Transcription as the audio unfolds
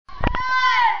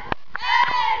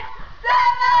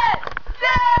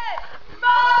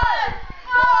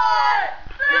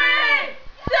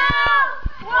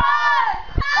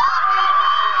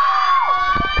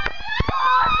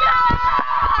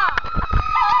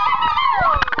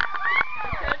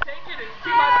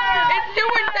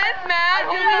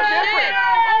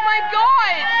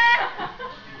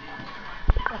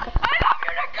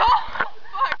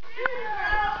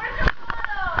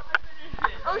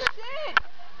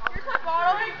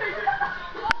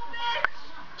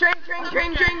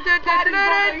Drink, drink, drink,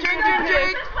 drink, drink,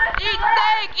 drink. Eat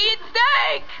steak, eat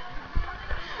steak.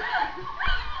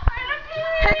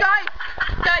 Hey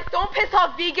guys, don't piss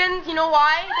off vegans. You know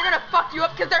why? They're gonna fuck you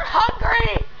up because they're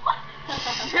hungry.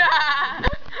 Yeah.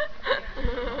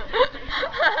 They're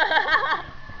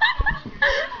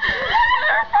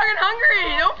fucking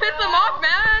hungry. Don't piss them off,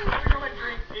 man.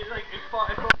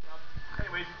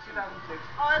 Anyways, it's 2006.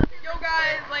 Yo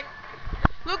guys, like,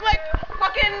 look like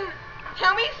fucking.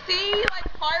 Can we see like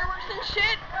fireworks and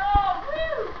shit? Oh,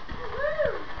 woo,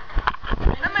 woo.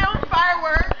 And my own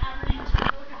fireworks.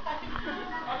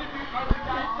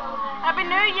 Happy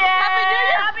New Year! Happy New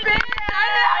Year, Happy bitch! New Year. I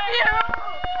love you!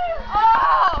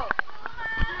 Oh!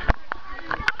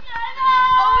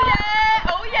 Oh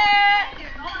yeah! Oh yeah!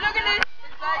 Look at this!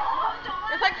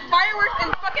 It's like fireworks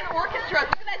and fucking orchestras.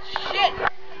 Look at that shit!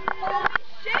 Holy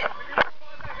shit!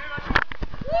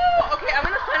 Woo! Okay, I'm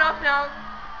gonna sign off now.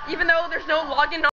 Even though there's no login on.